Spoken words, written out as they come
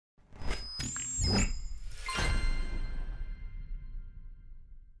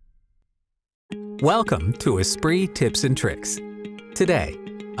Welcome to ESPRIT Tips and Tricks. Today,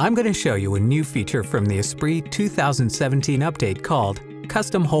 I'm going to show you a new feature from the ESPRIT 2017 update called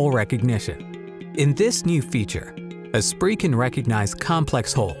Custom Hole Recognition. In this new feature, ESPRIT can recognize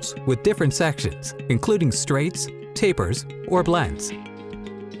complex holes with different sections, including straights, tapers, or blends.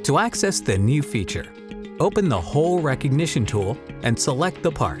 To access the new feature, open the Hole Recognition tool and select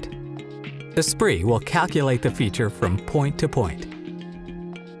the part. ESPRIT will calculate the feature from point to point.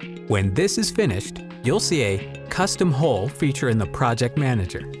 When this is finished, you'll see a Custom Hole feature in the Project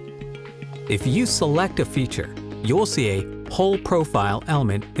Manager. If you select a feature, you'll see a Hole Profile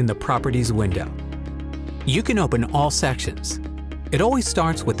element in the Properties window. You can open all sections. It always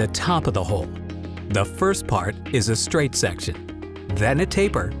starts with the top of the hole. The first part is a straight section, then a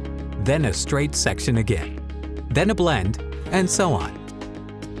taper, then a straight section again, then a blend, and so on.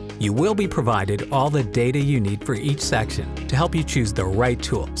 You will be provided all the data you need for each section to help you choose the right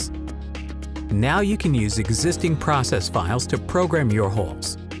tools. Now you can use existing process files to program your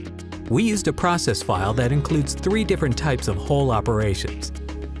holes. We used a process file that includes 3 different types of hole operations.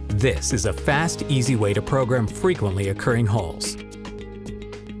 This is a fast, easy way to program frequently occurring holes.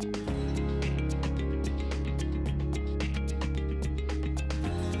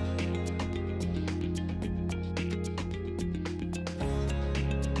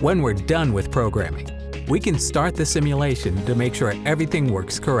 When we're done with programming, we can start the simulation to make sure everything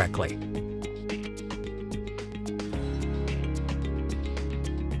works correctly.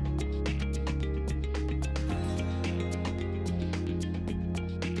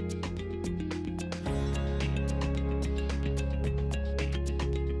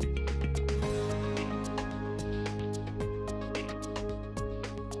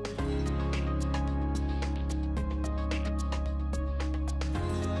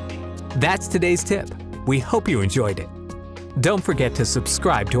 That's today's tip. We hope you enjoyed it. Don't forget to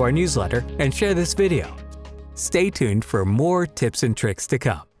subscribe to our newsletter and share this video. Stay tuned for more tips and tricks to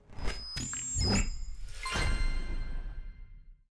come.